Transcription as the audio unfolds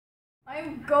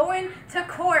I'm going to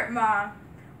court, Ma.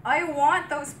 I want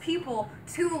those people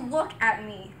to look at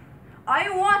me. I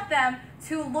want them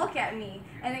to look at me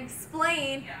and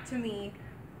explain to me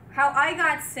how I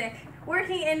got sick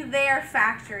working in their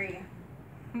factory.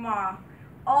 Ma,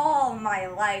 all my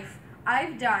life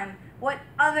I've done what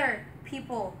other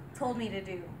people told me to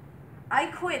do. I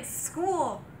quit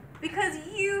school because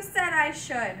you said I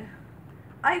should.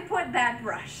 I put that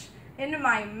brush into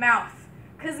my mouth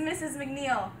because Mrs.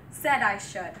 McNeil said I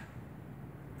should.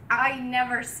 I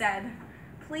never said,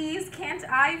 please can't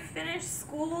I finish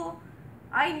school?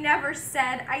 I never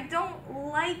said I don't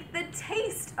like the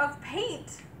taste of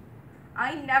paint.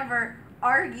 I never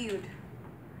argued,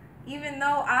 even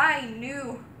though I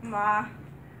knew, Ma,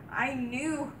 I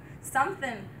knew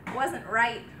something wasn't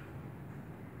right.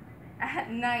 At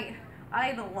night,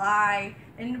 I'd lie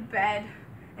in bed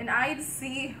and I'd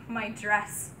see my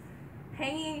dress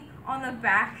hanging on the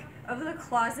back of the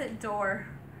closet door,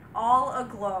 all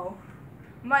aglow.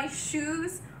 My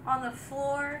shoes on the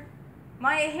floor,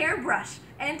 my hairbrush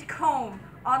and comb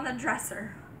on the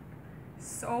dresser.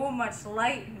 So much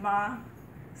light, Ma,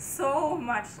 so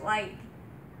much light.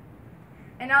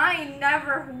 And I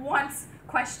never once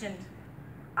questioned.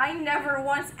 I never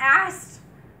once asked.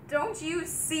 Don't you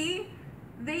see?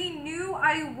 They knew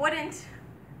I wouldn't.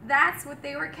 That's what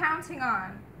they were counting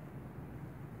on.